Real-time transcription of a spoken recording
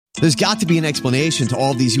There's got to be an explanation to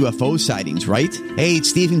all these UFO sightings, right? Hey,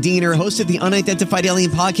 it's Stephen Diener, host of the Unidentified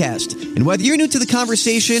Alien Podcast. And whether you're new to the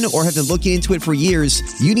conversation or have been looking into it for years,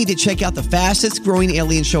 you need to check out the fastest growing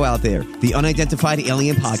alien show out there, the Unidentified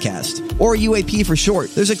Alien Podcast, or UAP for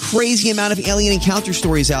short. There's a crazy amount of alien encounter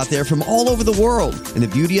stories out there from all over the world. And the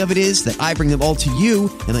beauty of it is that I bring them all to you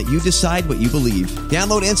and let you decide what you believe.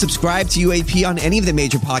 Download and subscribe to UAP on any of the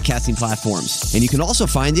major podcasting platforms. And you can also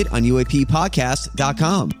find it on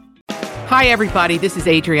UAPpodcast.com. Hi, everybody. This is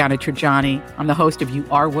Adriana Trajani. I'm the host of You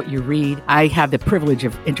Are What You Read. I have the privilege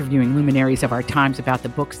of interviewing luminaries of our times about the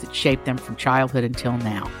books that shaped them from childhood until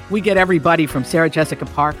now. We get everybody from Sarah Jessica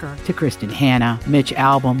Parker to Kristen Hanna, Mitch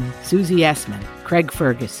Albom, Susie Essman, Craig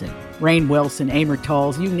Ferguson, Rainn Wilson, Amor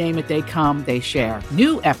Tolls, you name it, they come, they share.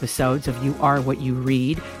 New episodes of You Are What You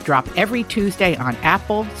Read drop every Tuesday on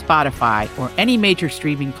Apple, Spotify, or any major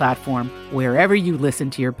streaming platform wherever you listen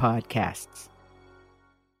to your podcasts.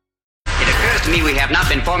 To me, we have not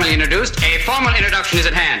been formally introduced. A formal introduction is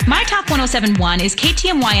at hand. My Talk 107.1 is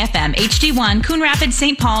KTMY FM, HD1, Coon Rapids,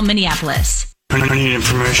 St. Paul, Minneapolis. I need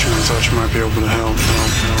information. I thought you might be able to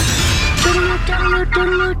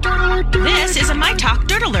help. This is a My Talk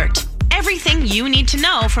Dirt Alert. Everything you need to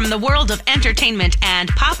know from the world of entertainment and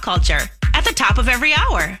pop culture at the top of every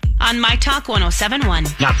hour on My Talk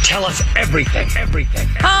 107.1. Now tell us everything.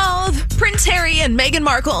 Oh, Prince Harry and Meghan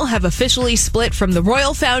Markle have officially split from the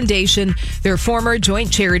Royal Foundation, their former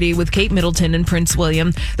joint charity with Kate Middleton and Prince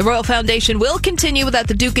William. The Royal Foundation will continue without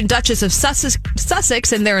the Duke and Duchess of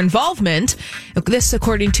Sussex and their involvement. This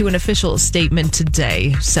according to an official statement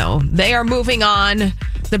today. So they are moving on.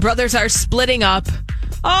 The brothers are splitting up.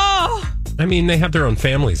 Oh, I mean, they have their own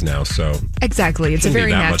families now, so... Exactly. It's a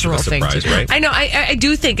very natural thing to do. Right? I know. I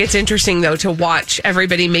do think it's interesting, though, to watch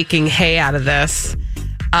everybody making hay out of this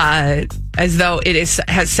as though it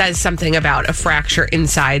says something about a fracture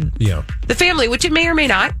inside the family, which it may or may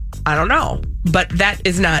not. I don't know. But that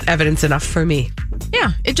is not evidence enough for me.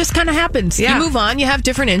 Yeah, it just kind of happens. Yeah. You move on, you have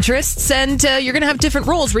different interests, and you're going to have different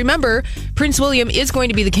roles. Remember, Prince William is going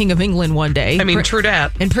to be the King of England one day. I mean, true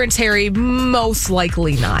that. And Prince Harry, most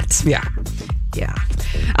likely not. Yeah.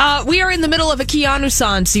 We are in the middle of a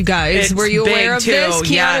Keanu-sance, you guys. Were you aware of this?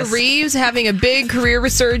 Keanu Reeves having a big career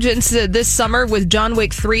resurgence this summer with John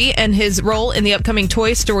Wick 3 and his role in the upcoming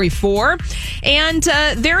Toy Story 4. And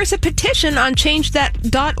there is a petition on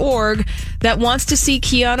changethat.org that wants to see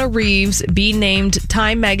Keanu Reeves be named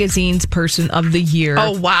Time Magazine's Person of the Year.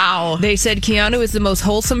 Oh, wow. They said Keanu is the most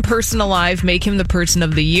wholesome person alive. Make him the Person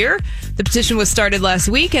of the Year. The petition was started last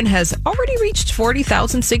week and has already reached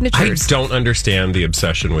 40,000 signatures. I don't understand the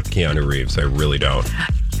obsession with Keanu Reeves. I really don't.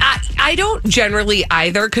 I don't generally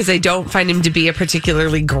either, because I don't find him to be a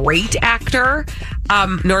particularly great actor,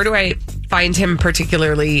 nor do I find him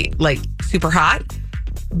particularly, super hot.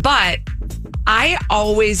 But I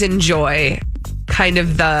always enjoy kind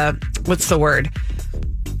of what's the word?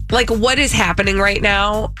 What is happening right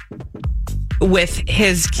now with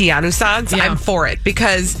his Keanu-sance? Yeah. I'm for it,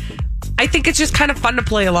 because I think it's just kind of fun to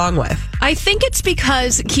play along with. I think it's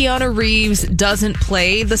because Keanu Reeves doesn't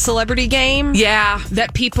play the celebrity game. Yeah.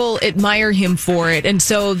 That people admire him for it. And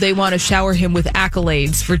so they want to shower him with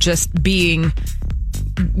accolades for just being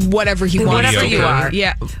whatever he wants. Whatever you are.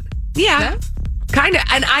 Yeah. Yeah. Kind of.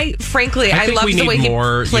 And I love the way he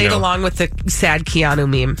played along with the sad Keanu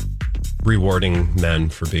meme. Rewarding men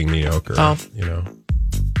for being mediocre. Oh. I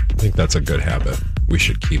think that's a good habit. We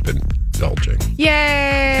should keep indulging.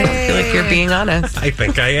 Yay! I feel like you're being honest. I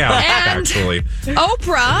think I am, actually.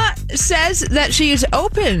 Oprah says that she is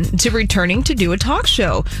open to returning to do a talk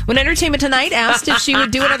show. When Entertainment Tonight asked if she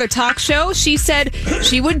would do another talk show, she said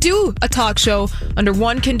she would do a talk show under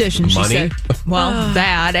one condition. She Money? said,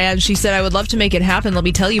 that. And she said, I would love to make it happen, let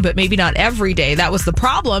me tell you, but maybe not every day. That was the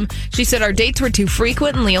problem. She said, our dates were too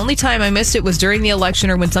frequent, and the only time I missed it was during the election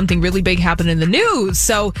or when something really big happened in the news.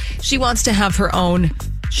 So she wants to have her own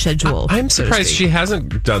schedule. I'm surprised she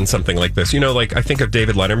hasn't done something like this. I think of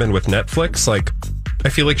David Letterman with Netflix. I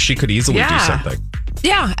feel like she could easily do something.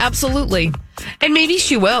 Yeah, absolutely. And maybe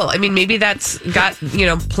she will. I mean, maybe that's got,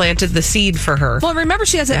 planted the seed for her. Well, remember,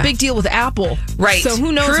 she has that big deal with Apple. Right. So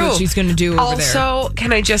who knows what she's going to do over there. Also,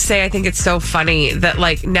 can I just say, I think it's so funny that,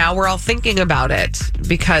 now we're all thinking about it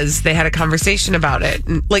because they had a conversation about it.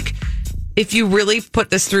 And, if you really put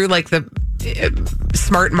this through, the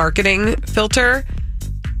smart marketing filter,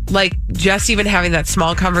 just even having that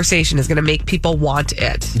small conversation is going to make people want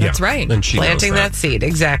it. That's right. And she planting knows that seed.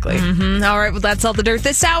 Exactly. Mm-hmm. All right. Well, that's all the dirt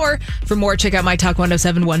this hour. For more, check out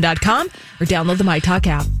mytalk1071.com or download the MyTalk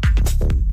app.